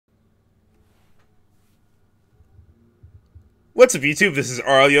What's up, YouTube? This is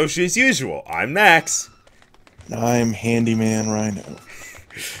RL Yoshi as usual. I'm Max. I'm Handyman Rhino.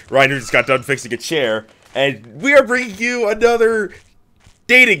 Rhino just got done fixing a chair, and we are bringing you another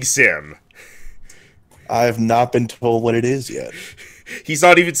dating sim. I have not been told what it is yet. He's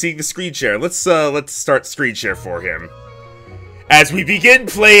not even seeing the screen share. Let's start screen share for him. As we begin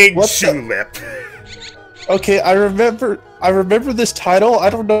playing Chulip. Okay, I remember this title. I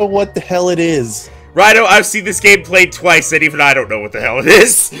don't know what the hell it is. Rhino, I've seen this game played twice, and even I don't know what the hell it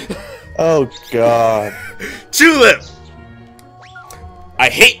is. Oh, God. Chulip! I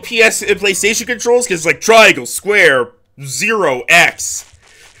hate PS and PlayStation controls because it's like triangle, square, 0, X.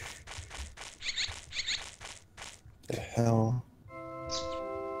 The hell?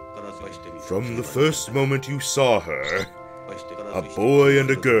 From the first moment you saw her, a boy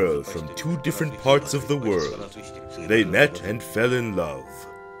and a girl from two different parts of the world, they met and fell in love.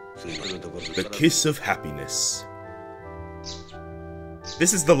 The kiss of happiness.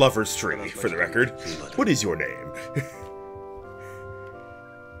 This is the lover's tree, for the record. What is your name?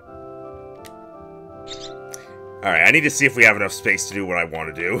 Alright, I need to see if we have enough space to do what I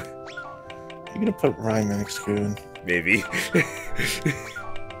want to do. You're gonna put Rhymax Coon. Maybe.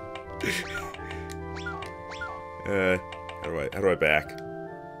 How do I back?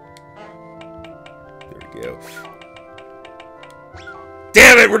 There we go.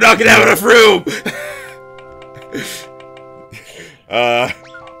 Damn it, we're not gonna have enough room!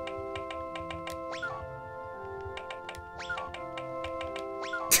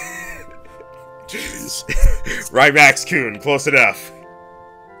 Jeez. Rhymax Coon, close enough.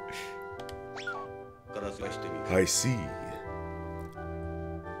 I see.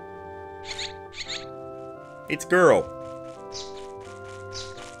 It's girl.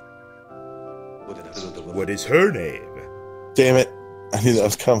 What is her name? Damn it. I knew that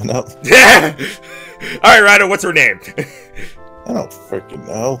was coming up. Yeah! Alright, Rhino, what's her name? I don't freaking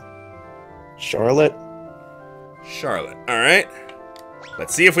know. Charlotte? Charlotte. Alright.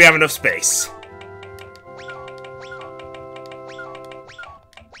 Let's see if we have enough space.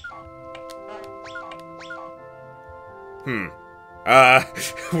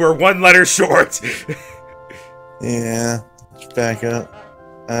 We're one letter short. Yeah. Let's back up.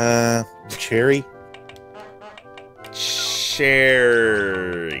 Cherry?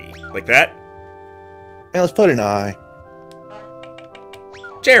 Cherry. Like that? Yeah, let's put an I.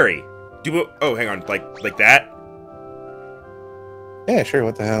 Cherry. Oh, hang on. Like that? Yeah, sure,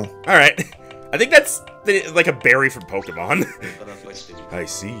 what the hell. Alright. I think that's like a berry from Pokemon. I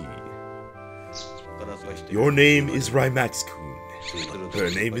see. Your name is Rhymax Coon.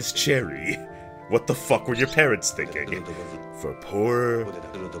 Her name is Cherry. What the fuck were your parents thinking? For poorer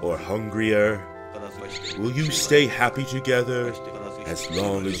or hungrier, will you stay happy together as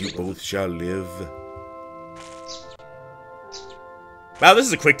long as you both shall live? Wow, this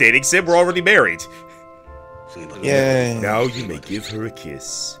is a quick dating sim. We're already married. Yay. Now you may give her a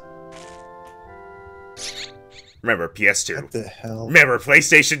kiss. Remember, PS2. What the hell? Remember,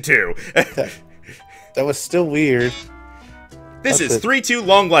 PlayStation 2. That was still weird. This is 3-2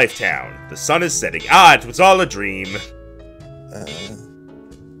 Long Life Town. The sun is setting. Ah, it was all a dream.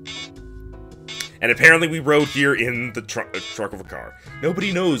 And apparently we rode here in the trunk of a car.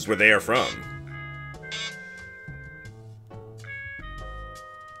 Nobody knows where they are from.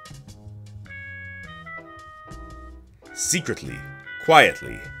 Secretly,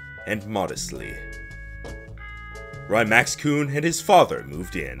 quietly, and modestly, Rhymax Coon and his father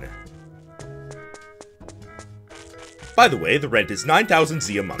moved in. By the way, the rent is 9,000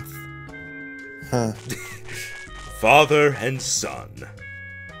 Z a month. Huh. Father and son.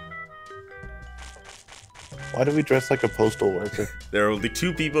 Why do we dress like a postal worker? There are only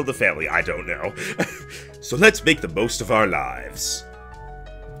 2 people in the family, I don't know. So let's make the most of our lives.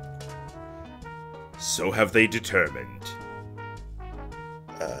 So have they determined.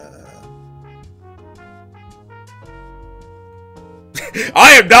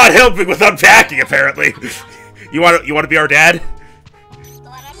 I am not helping with unpacking, apparently. You want to be our dad?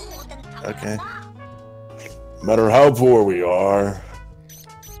 Okay. No matter how poor we are,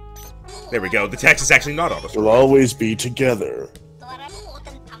 There we go. The text is actually not on us. we'll always be together.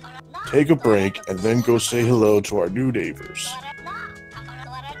 Take a break and then go say hello to our new neighbors.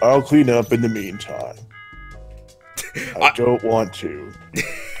 I'll clean up in the meantime. I don't want to.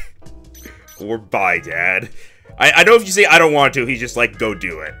 Or bye, Dad. I know if you say I don't want to, he's just like, go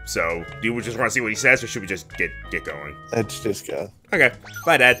do it. So, do we just want to see what he says, or should we just get going? Let's just go. Okay.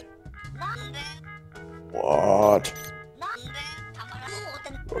 Bye, Dad. What?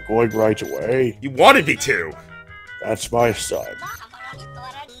 We're going right away? You wanted me to. That's my son.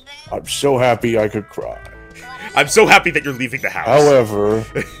 I'm so happy I could cry. I'm so happy that you're leaving the house. However,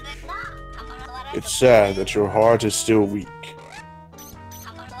 it's sad that your heart is still weak.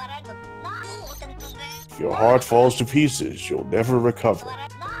 If your heart falls to pieces, you'll never recover.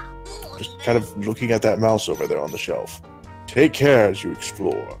 Just kind of looking at that mouse over there on the shelf. Take care as you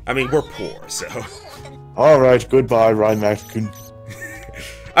explore. I mean, we're poor, so... Alright, goodbye, Rhino.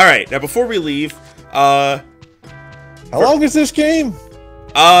 Alright, now before we leave, How long is this game?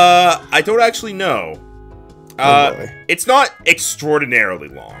 I don't actually know. Oh boy. It's not extraordinarily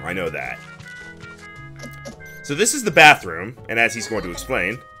long, I know that. So this is the bathroom, and as he's going to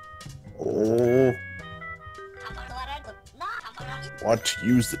explain... Oh. Want to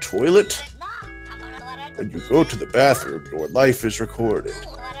use the toilet? When you go to the bathroom, your life is recorded.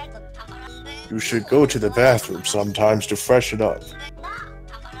 You should go to the bathroom sometimes to freshen up.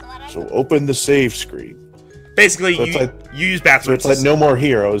 So open the save screen. Basically, So you use bathrooms. So it's like No More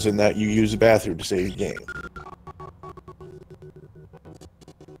Heroes in that you use the bathroom to save the game.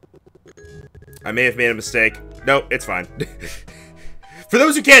 I may have made a mistake. No, it's fine. For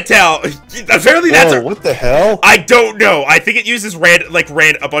those who can't tell, apparently that's what the hell? I don't know. I think it uses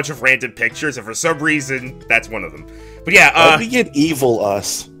a bunch of random pictures, and for some reason, that's one of them. But yeah, How do we get evil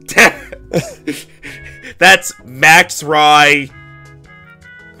us? That's Max Rye.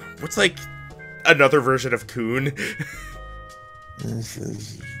 What's like another version of Coon?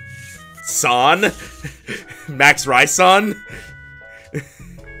 Son? Max Rye son?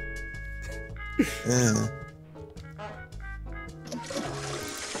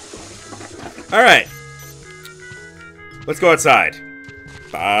 Alright. Let's go outside.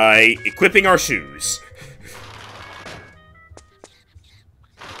 By equipping our shoes.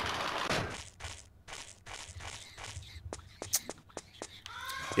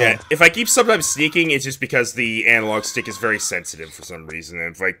 Yeah, if I keep sometimes sneaking, it's just because the analog stick is very sensitive for some reason,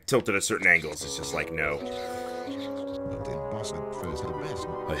 and if I tilt it at certain angles, it's just like, no.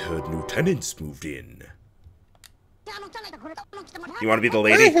 I heard lieutenants moved in. You want to be the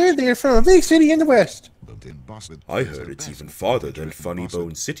lady? I heard they're from a big city in the west. I heard it's even farther than Funny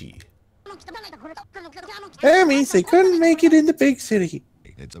Bone City. That means they couldn't make it in the big city.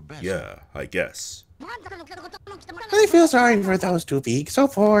 Yeah, I guess. I feel sorry for those two being so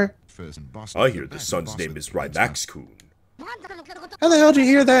poor. I hear the son's name is Rymax-kun. How the hell did you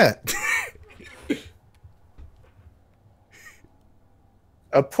hear that?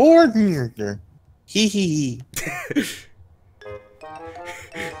 A poor... Hee hee.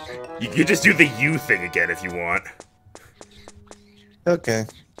 You could just do the you thing again if you want. Okay.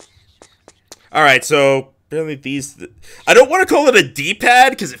 Alright, so apparently these... I don't want to call it a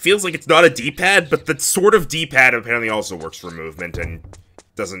D-pad, because it feels like it's not a D-pad, but the sort of D-pad apparently also works for movement and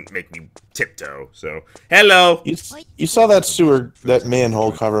doesn't make me tiptoe, so... Hello! You saw that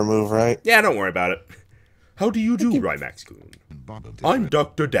manhole cover move, right? Yeah, don't worry about it. How do you do, Rymax-kun? I'm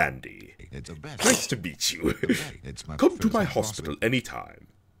Dr. Dandy. Nice to meet you. Come to my hospital anytime.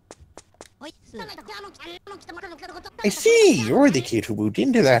 I see, you're the kid who moved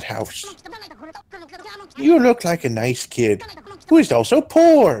into that house. You look like a nice kid, who is also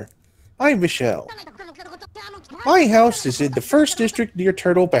poor. I'm Michelle. My house is in the 1st district near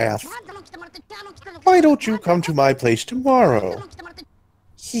Turtle Bath. Why don't you come to my place tomorrow?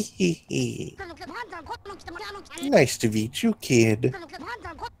 Hee hee hee. Nice to meet you, kid.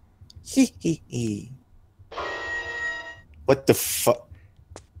 Hee hee hee. What the fuck?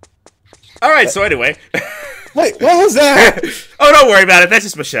 Alright, so anyway. Wait, what was that? Oh, don't worry about it, that's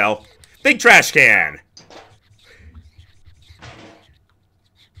just Michelle. Big trash can.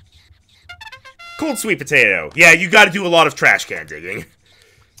 Cold sweet potato. Yeah, you gotta do a lot of trash can digging.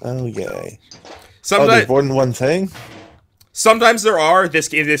 Oh, yay. Sometimes, there's more than one thing? Sometimes there are. In this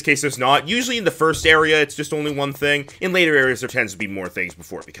case, there's not. Usually in the first area, it's just only one thing. In later areas, there tends to be more things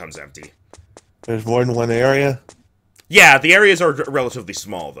before it becomes empty. There's more than one area? Yeah, the areas are relatively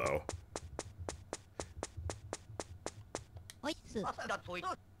small, though.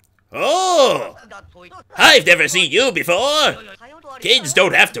 Oh! I've never seen you before! Kids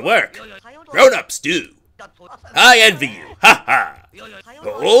don't have to work. Grown-ups do. I envy you. Ha ha!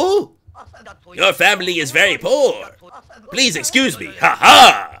 Oh? Your family is very poor. Please excuse me. Ha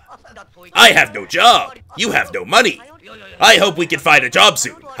ha! I have no job. You have no money. I hope we can find a job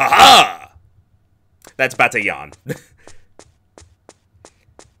soon. Ha ha! That's Batayan.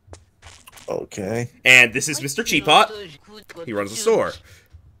 Okay. And this is Mr. Cheapot. He runs a store.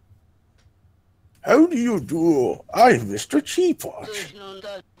 How do you do? I'm Mr. Cheapot.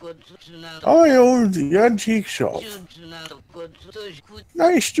 I own the antique shop.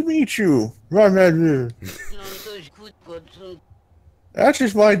 Nice to meet you. That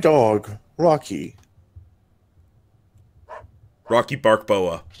is my dog, Rocky. Rocky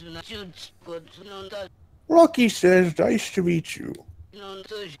Barkboa. Rocky says, nice to meet you.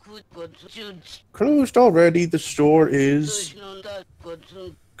 Closed already, the store is.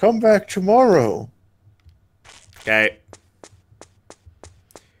 Come back tomorrow. Okay.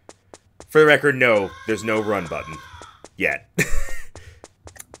 For the record, no, there's no run button. Yet.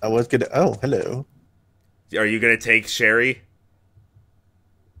 I was gonna. Oh, hello. Are you gonna take Sherry?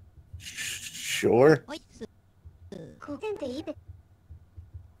 Sure.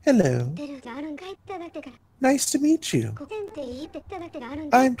 Hello. Nice to meet you.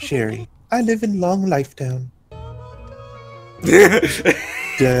 I'm Sherry. I live in Long Life Town.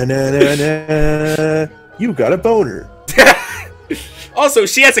 Da-na-na-na. You got a boner. Also,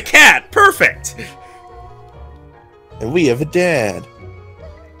 she has a cat. Perfect. And we have a dad.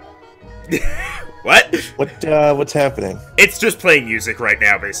 What? What's happening? It's just playing music right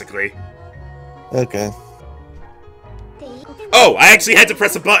now, basically. Okay. Oh, I actually had to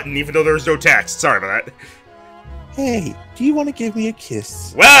press a button even though there was no text. Sorry about that. Hey, do you want to give me a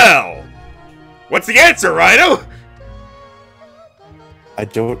kiss? Well, what's the answer, Rhino? I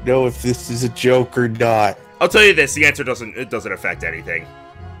don't know if this is a joke or not. I'll tell you this, the answer doesn't affect anything.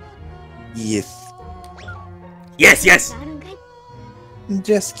 Yes. Yes, yes!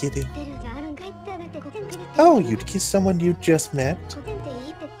 Just kidding. Oh, you'd kiss someone you just met?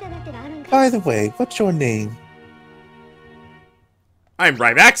 By the way, what's your name? I'm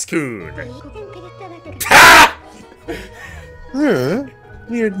Rymax-kun.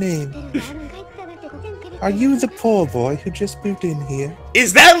 Weird name. Are you the poor boy who just moved in here?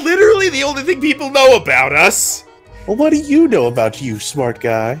 Is that literally the only thing people know about us? Well, what do you know about you, smart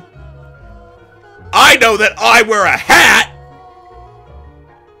guy? I know that I wear a hat!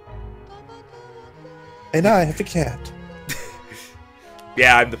 And I have a cat.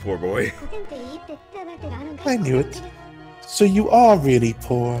 Yeah, I'm the poor boy. I knew it. So you are really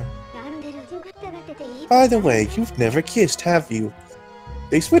poor. By the way, you've never kissed, have you?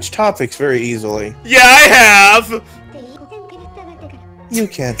 They switch topics very easily. Yeah, I have! You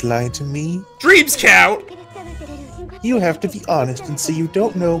can't lie to me. Dreams count! You have to be honest and say you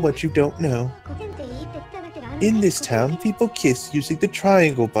don't know what you don't know. In this town, people kiss using the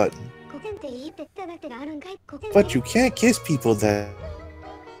triangle button. But you can't kiss people there.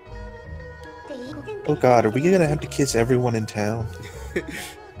 Oh god, are we gonna have to kiss everyone in town?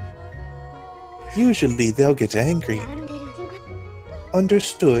 Usually they'll get angry.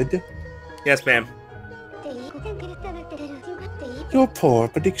 Understood? Yes, ma'am. You're poor,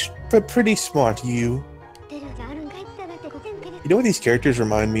 but pretty smart, you. You know what these characters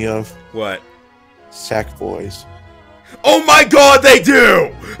remind me of? What? Sack boys. Oh my god, they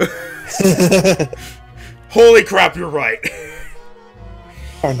do! Holy crap, you're right.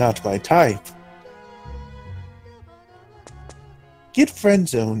 Are not my type. Get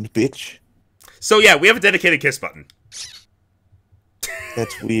friend-zoned, bitch. So yeah, we have a dedicated kiss button.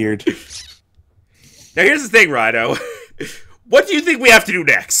 That's weird. Now here's the thing, Rhino. What do you think we have to do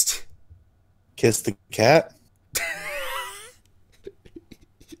next? Kiss the cat?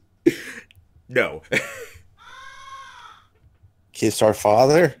 No. Kiss our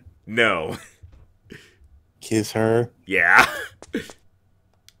father? No. Kiss her? Yeah.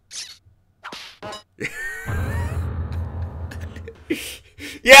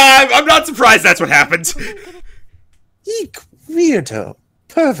 Yeah, I'm not surprised that's what happened. Eek, weirdo.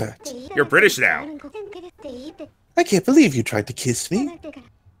 Pervert. You're British now. I can't believe you tried to kiss me.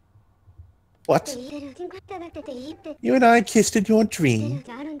 What? You and I kissed in your dream?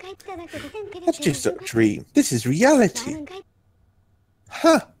 That's just a dream. This is reality.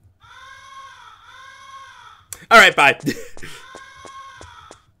 Huh. Alright, bye.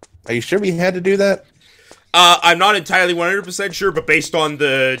 Are you sure we had to do that? I'm not entirely 100% sure, but based on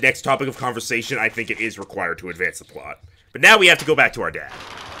the next topic of conversation, I think it is required to advance the plot. But now we have to go back to our dad.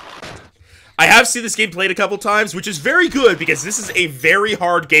 I have seen this game played a couple times, which is very good, because this is a very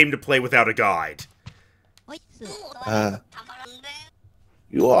hard game to play without a guide.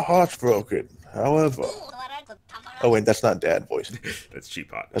 Your heart's broken. However... Oh wait, that's not dad voice. That's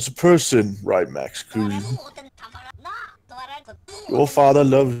cheap hot. As a person, right, Max Coon, your father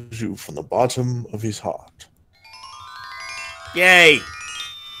loves you from the bottom of his heart. Yay!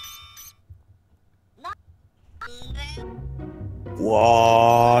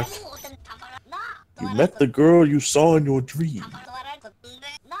 What? You met the girl you saw in your dream.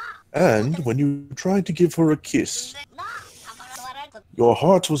 And when you tried to give her a kiss, your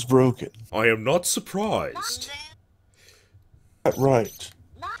heart was broken. I am not surprised. Right.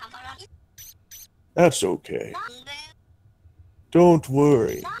 That's okay. Don't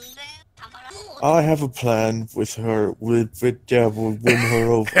worry. I have a plan with her. Will win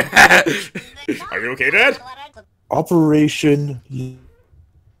her over. Are you okay, Dad? Operation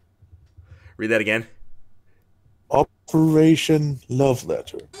Read that again. Operation Love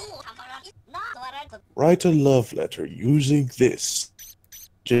Letter. Write a love letter using this.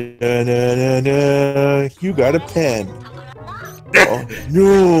 Da-na-na-na. You got a pen. Oh,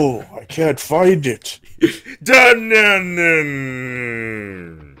 no, I can't find it.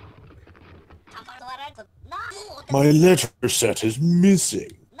 My letter set is missing.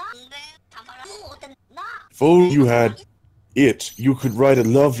 If only you had it, you could write a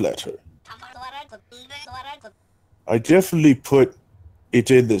love letter. I definitely put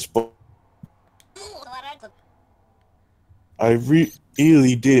it in this book. I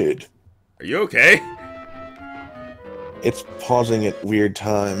really did. Are you okay? It's pausing at weird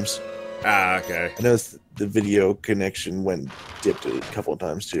times. Ah, okay. I noticed the video connection dipped a couple of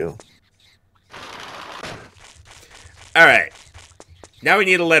times too. Alright. Now we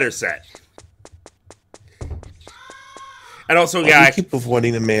need a letter set. And also, yeah, I keep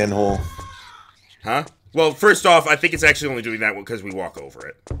avoiding the manhole. Huh? Well, first off, I think it's actually only doing that because we walk over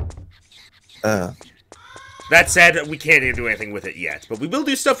it. That said, we can't even do anything with it yet, but we will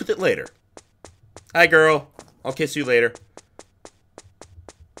do stuff with it later. Hi, girl. I'll kiss you later.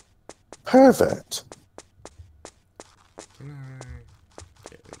 Perfect.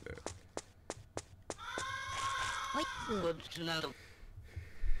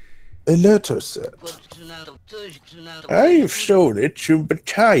 A letter set. I've shown it to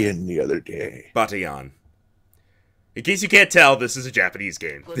Battalion the other day. Bataillon. In case you can't tell, this is a Japanese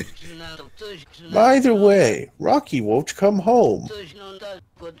game. By the way, Rocky won't come home.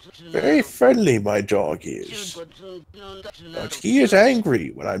 Very friendly, my dog is. But he is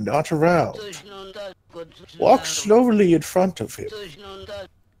angry when I'm not around. Walk slowly in front of him.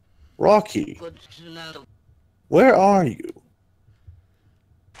 Rocky, where are you?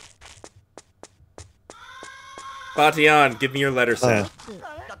 Bataillon, give me your letter set.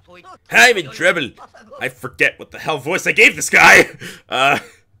 I'm in trouble. I forget what the hell voice I gave this guy. I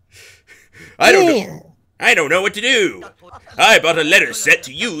don't know. I don't know what to do. I bought a letter set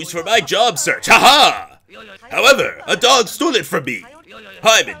to use for my job search. Ha ha! However, a dog stole it from me.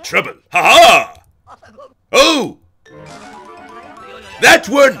 I'm in trouble. Ha ha! Oh! That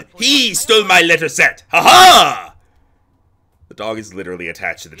one! He stole my letter set. Ha ha! The dog is literally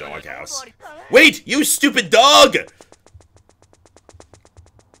attached to the doghouse. Wait, you stupid dog!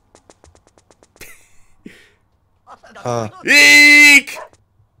 Eek!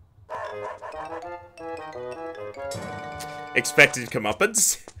 Expected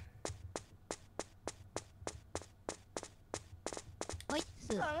comeuppance.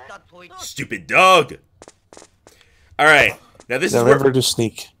 Stupid dog. Alright, now this is remember to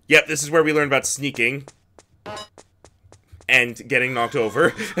sneak. Yep, this is where we learn about sneaking. And getting knocked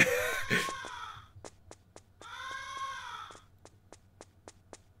over.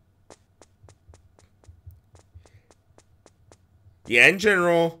 Yeah, in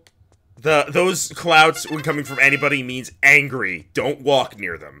general, those clouds, when coming from anybody, means angry. Don't walk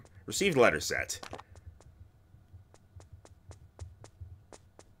near them. Received letter set.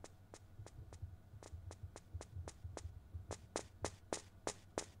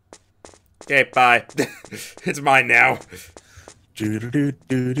 Okay, bye. It's mine now. Yeah,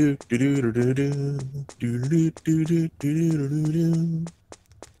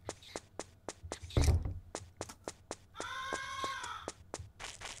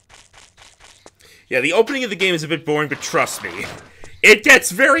 the opening of the game is a bit boring, but trust me, it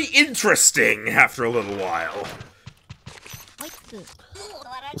gets very interesting after a little while.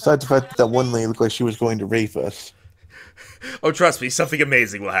 Besides the fact that one lady looked like she was going to rape us. Oh, trust me, something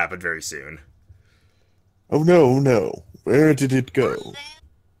amazing will happen very soon. Oh no, no. Where did it go?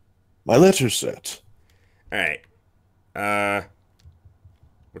 My letter set. Alright.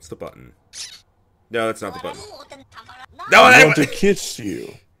 What's the button? No, that's not the button. No, I want to kiss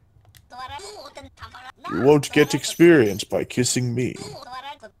you. You won't get experience by kissing me.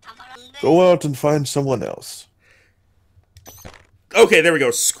 Go out and find someone else. Okay, there we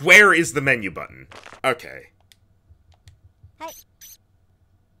go. Square is the menu button. Okay.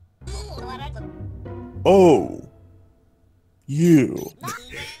 Oh. You.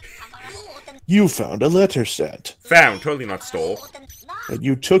 You found a letter set. Found, totally not stole. And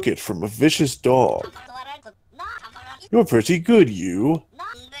you took it from a vicious dog. You're pretty good, you.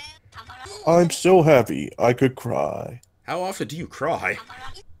 I'm so happy I could cry. How often do you cry?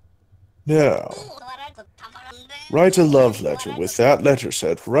 Now, write a love letter with that letter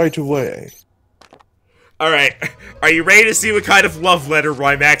set right away. Alright, are you ready to see what kind of love letter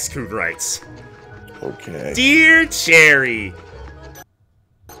Rymax Kun writes? Okay. Dear Cherry,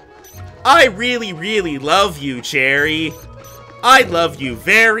 I really, really love you, Cherry. I love you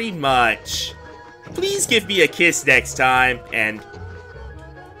very much. Please give me a kiss next time, and...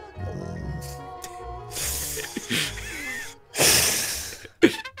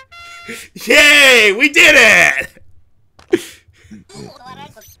 Yay! We did it!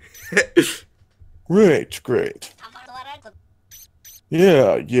 Great, great.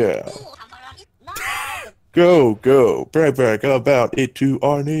 Yeah, yeah. Go, go. Brag about it to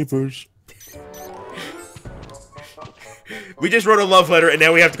our neighbors. We just wrote a love letter, and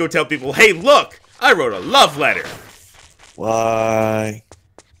now we have to go tell people, hey, look! I wrote a love letter! Why?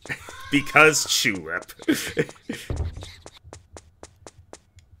 Because Chulip.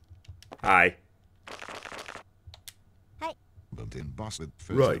 Hi.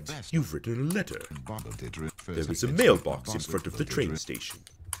 Right, you've written a letter. There is a mailbox in front of the train station.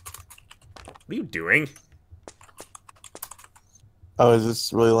 What are you doing? Oh, is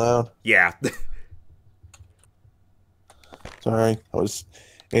this really loud? Yeah. Sorry, I was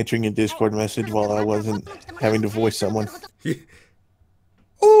answering a Discord message while I wasn't having to voice someone.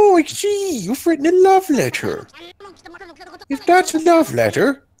 Oh, I see. You've written a love letter. If that's a love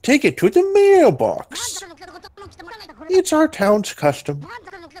letter, take it to the mailbox. It's our town's custom.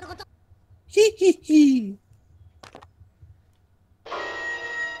 Hee hee hee.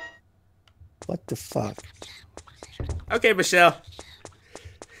 What the fuck? Okay, Michelle.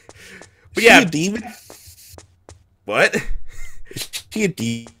 But Is yeah. she a demon? What? Is she a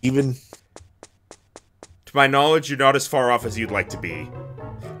demon? To my knowledge, you're not as far off as you'd like to be.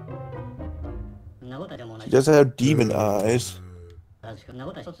 She doesn't have demon eyes.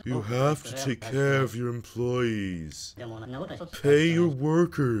 You have to take care of your employees. Pay your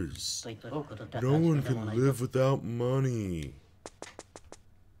workers. No one can live without money.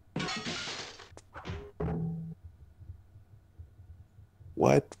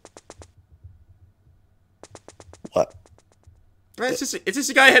 What? What? It's just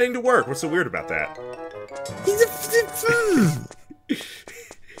a guy heading to work. What's so weird about that?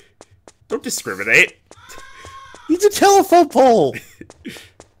 Don't discriminate. He's a telephone pole.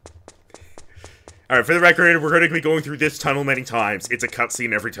 Alright, for the record, we're going to be going through this tunnel many times. It's a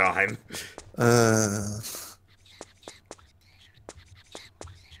cutscene every time.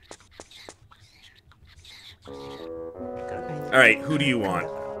 Alright, who do you want?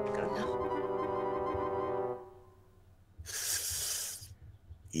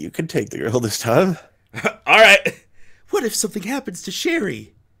 You can take the girl this time. Alright. What if something happens to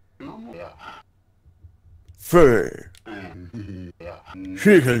Sherry? Fur.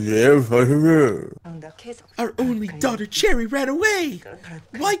 She can live forever. Our only daughter Cherry ran away.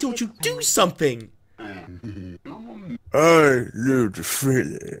 Why don't you do something? I live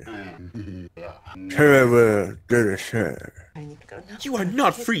freely. However, there is her. You are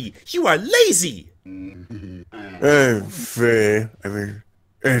not free. You are lazy. I'm free. I mean,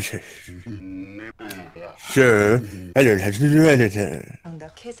 it is. So, I don't have to do anything.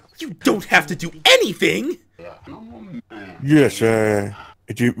 You don't have to do anything. Yes, I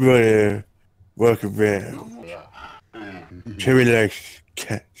do want to walk around. Cherry likes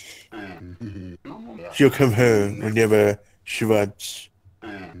cats. She'll come home whenever she wants.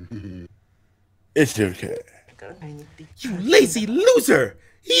 It's okay. You lazy loser.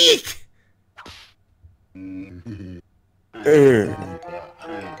 Eek.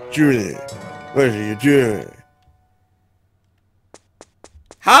 Julie, what are you doing?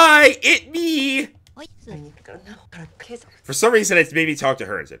 Hi, it me. For some reason, it's made me talk to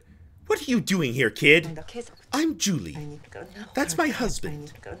her and said, "What are you doing here, kid? I'm Julie. That's my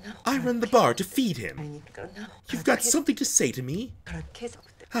husband. I run the bar to feed him. You've got something to say to me?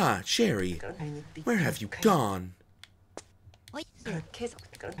 Ah, Cherry, where have you gone?"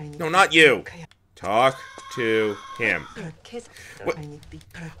 No, not you. Talk to him. What?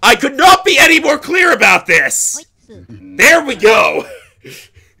 I could not be any more clear about this! There we go!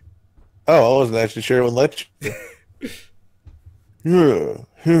 Oh, I wasn't actually sure when lecture. Yeah,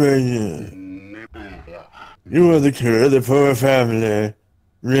 who are you? You are the kid of the poor family.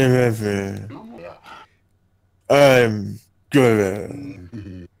 Remember, I'm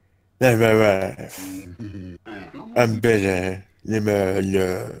good. That's my wife. I'm better than my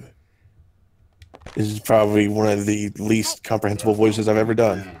love. This is probably one of the least comprehensible voices I've ever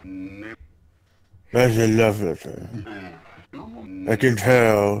done. That's a love letter. I can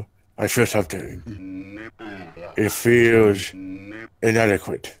tell I feel something. It feels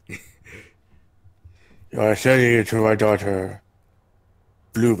inadequate. I sending it to my daughter,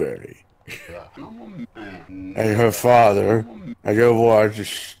 Blueberry. And her father, I don't want a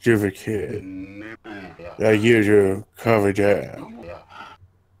stupid kid. That gives you cover down.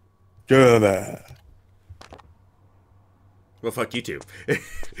 Do that. Well, fuck you too.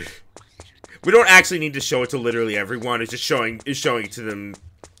 We don't actually need to show it to literally everyone. It's just showing it to them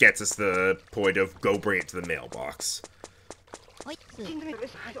gets us the point of go bring it to the mailbox.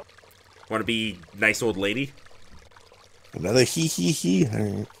 Want to be nice old lady? Another hee.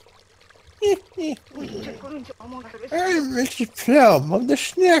 I'm Mr. Plum of the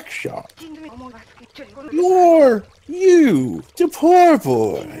snack shop. You, the poor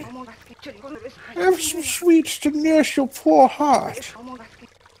boy. Have some sweets to nurse your poor heart.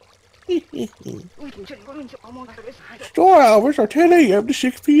 Store hours are 10 a.m. to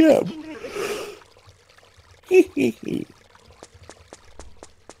 6 p.m.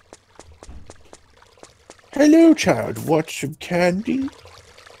 Hello, child. Want some candy?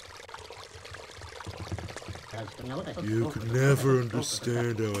 You could never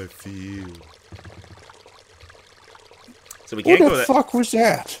understand how I feel. So we can't What go the that. fuck was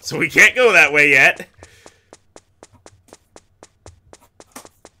that? So we can't go that way yet.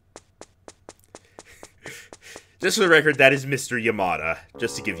 Just for the record, that is Mr. Yamada,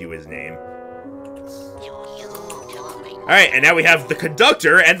 just to give you his name. Alright, and now we have the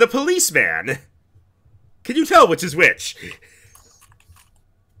conductor and the policeman. Can you tell which is which?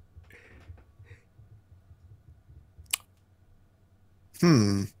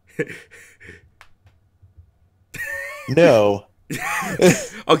 No.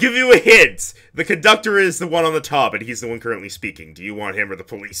 I'll give you a hint. The conductor is the one on the top, and he's the one currently speaking. Do you want him or the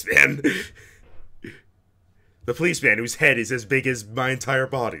policeman? The policeman, whose head is as big as my entire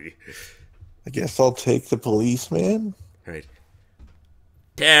body. I guess I'll take the policeman. Alright.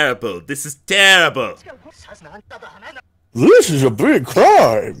 Terrible. This is terrible. This is a big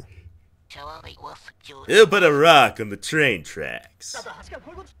crime. Who put a rock on the train tracks?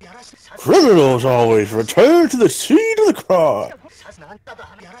 Criminals always return to the scene of the crime.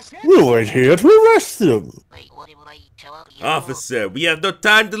 We'll wait here to arrest them. Officer, we have no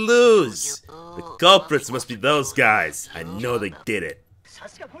time to lose. The culprits must be those guys. I know they did it.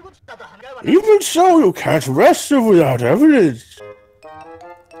 Even so, you can't arrest them without evidence.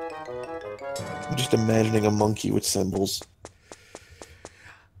 I'm just imagining a monkey with cymbals.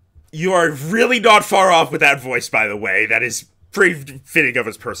 You are really not far off with that voice, by the way. That is pretty fitting of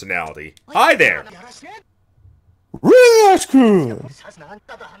his personality. Hi there. Rhino!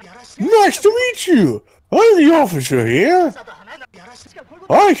 Nice to meet you. I'm the officer here.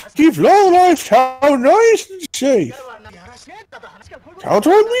 I keep Long Life Town nice and safe. Count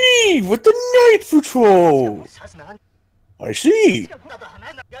on me with the night patrol. I see.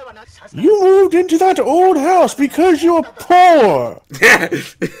 You moved into that old house because you're poor.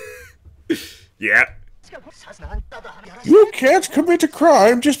 Yeah. You can't commit a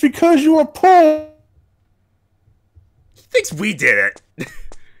crime just because you are poor. He thinks we did it.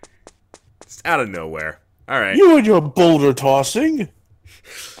 It's out of nowhere. Alright. You and your boulder tossing.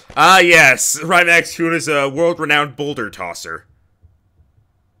 Ah, yes. Rhino Kun is a world-renowned boulder tosser.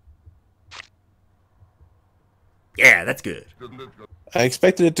 Yeah, that's good. I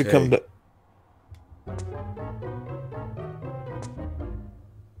expected it to come to...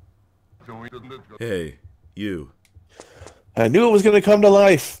 Hey, you. I knew it was going to come to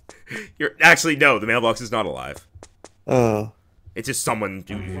life. You're actually no. The mailbox is not alive. Oh. It's just someone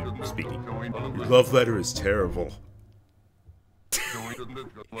speaking. Your love letter is terrible.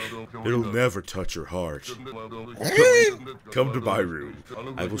 It'll never touch your heart. Come to my room.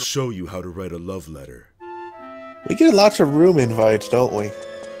 I will show you how to write a love letter. We get lots of room invites, don't we?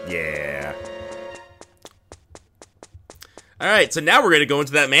 Yeah. Alright, so now we're gonna go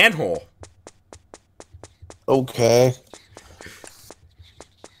into that manhole. Okay.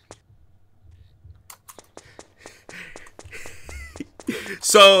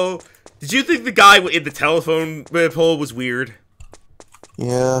 So, did you think the guy in the telephone pole was weird?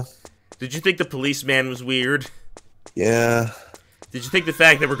 Yeah. Did you think the policeman was weird? Yeah. Did you think the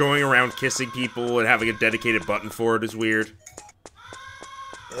fact that we're going around kissing people and having a dedicated button for it is weird?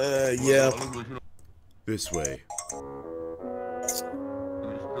 Yeah. This way.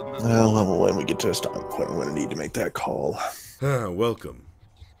 Well, when we get to a stopping point, I'm going to need to make that call. Ah, welcome.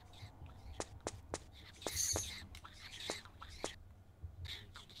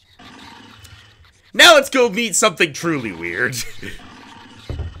 Now let's go meet something truly weird.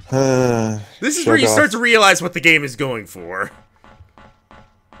 This is where you start to realize what the game is going for.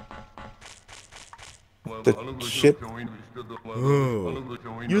 The ship. Oh,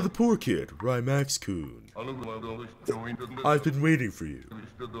 you're the poor kid, Rhino Kun. I've been waiting for you.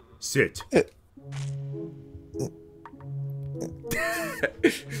 Sit.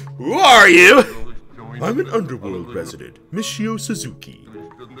 Who are you? I'm an underworld resident, Michio Suzuki.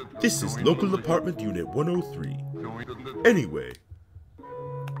 This is local apartment unit 103. Anyway,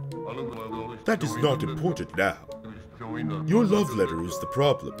 that is not important now. Your love letter is the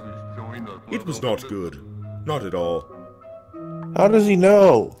problem. It was not good. Not at all. How does he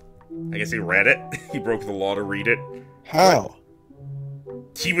know? I guess he read it. He broke the law to read it. How?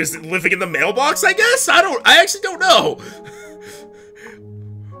 He was living in the mailbox, I guess? I actually don't know.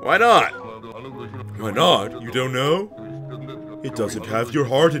 Why not? Why not? You don't know? It doesn't have your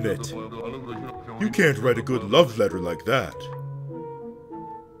heart in it. You can't write a good love letter like that.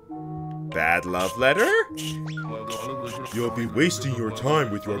 Bad love letter? You'll be wasting your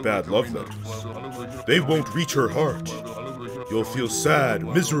time with your bad love letters. They won't reach her heart. You'll feel sad,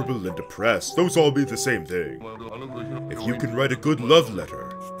 miserable, and depressed. Those all be the same thing. If you can write a good love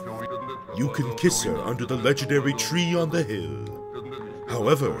letter, you can kiss her under the legendary tree on the hill.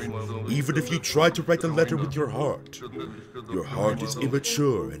 However, even if you try to write a letter with your heart is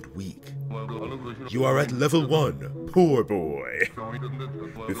immature and weak. You are at level 1, poor boy.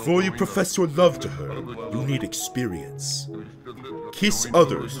 Before you profess your love to her, you need experience. Kiss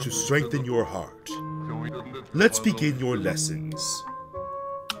others to strengthen your heart. Let's begin your lessons.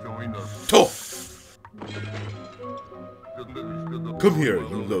 Talk! Come here,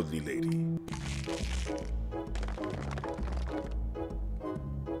 you lonely lady.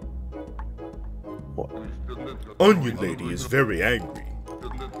 Onion Lady is very angry.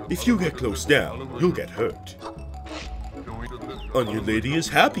 If you get close down, you'll get hurt. Onion Lady is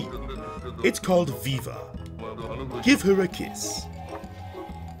happy. It's called Viva. Give her a kiss.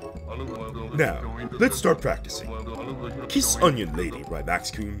 Now, let's start practicing. Kiss Onion Lady, right,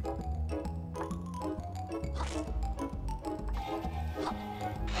 Max-kun?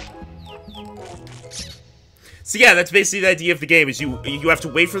 So yeah, that's basically the idea of the game, is you have to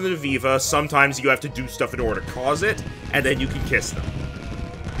wait for them to Viva, sometimes you have to do stuff in order to cause it, and then you can kiss them.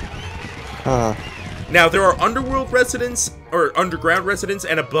 Now, there are underworld residents, or underground residents,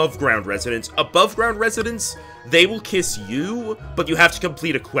 and above-ground residents. Above-ground residents, they will kiss you, but you have to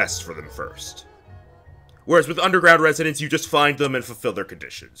complete a quest for them first. Whereas with underground residents, you just find them and fulfill their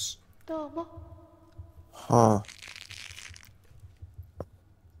conditions.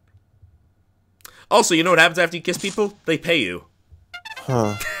 Also, you know what happens after you kiss people? They pay you.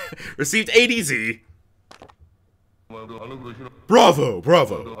 Received ADZ. Bravo,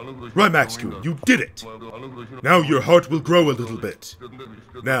 bravo. Right, Max-kun, you did it. Now your heart will grow a little bit.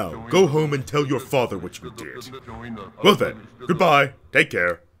 Now, go home and tell your father what you did. Well then, goodbye. Take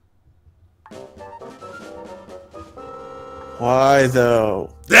care. Why,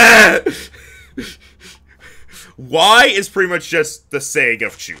 though? Why is pretty much just the saying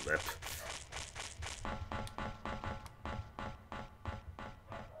of Chulip.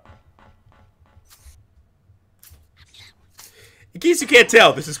 In case you can't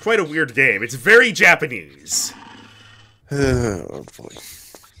tell, this is quite a weird game. It's very Japanese. Oh, boy.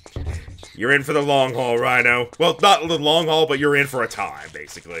 You're in for the long haul, Rhino. Well, not the long haul, but you're in for a time,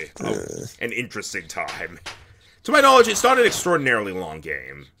 basically. An interesting time. To my knowledge, it's not an extraordinarily long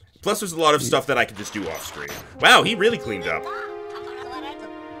game. Plus, there's a lot of stuff that I can just do off-screen. Wow, he really cleaned up.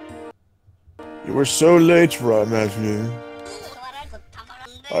 You were so late, Rhino.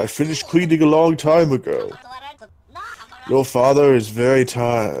 I finished cleaning a long time ago. Your father is very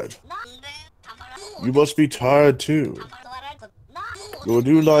tired. You must be tired too. Your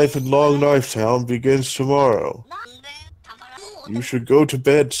new life in Long Knife Town begins tomorrow. You should go to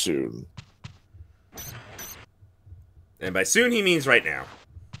bed soon. And by soon, he means right now.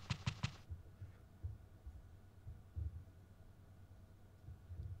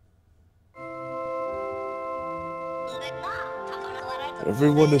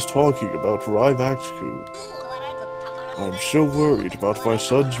 Everyone is talking about Max-kun. I'm so worried about my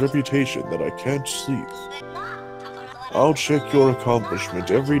son's reputation that I can't sleep. I'll check your accomplishment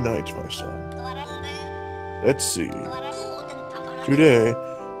every night, my son. Let's see. Today,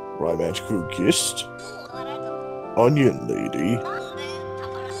 Max-kun kissed. Onion Lady.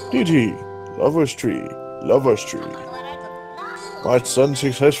 Did he? Lover's Tree. Lover's Tree. My son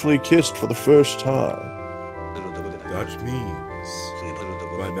successfully kissed for the first time. That means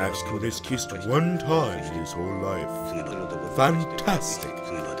Max-kun has kissed one time in his whole life. Fantastic!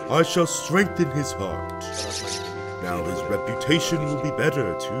 I shall strengthen his heart. Now his reputation will be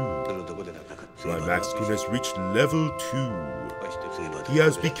better, too. Max-kun has reached level 2. He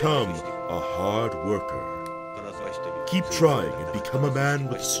has become a hard worker. Keep trying and become a man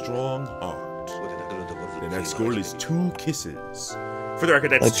with a strong heart. The next goal is 2 kisses For the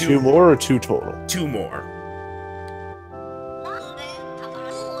record, that's two more or two total? 2 more.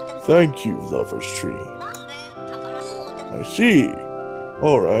 Thank you, Lover's Tree. I see.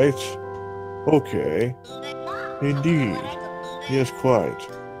 Alright. Okay. Indeed. Yes, quite.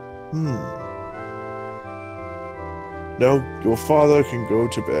 Now, your father can go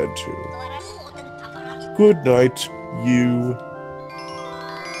to bed too. Good night, you.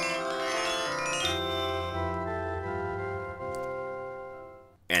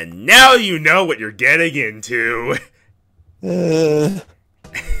 And now you know what you're getting into. Alright,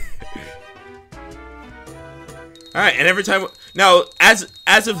 and every time... Now, as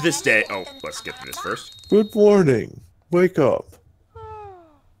of this day... Oh, let's get to this first. Good morning. Wake up.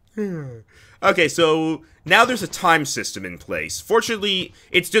 Okay, so now there's a time system in place. Fortunately,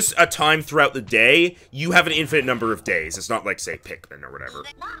 it's just a time throughout the day. You have an infinite number of days. It's not like, say, Pikmin or whatever.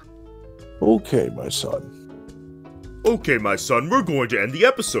 Okay, my son. Okay, my son, we're going to end the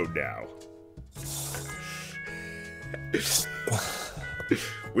episode now.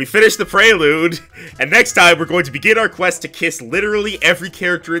 We finished the prelude, and next time we're going to begin our quest to kiss literally every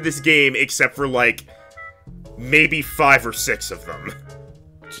character in this game except for, like, maybe 5 or 6 of them.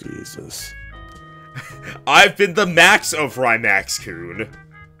 Jesus. I've been the Max of Rymax-kun.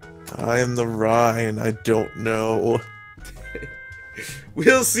 I am the Rhine, I don't know.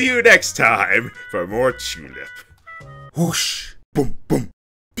 We'll see you next time for more Chulip. Whoosh! Boom, boom.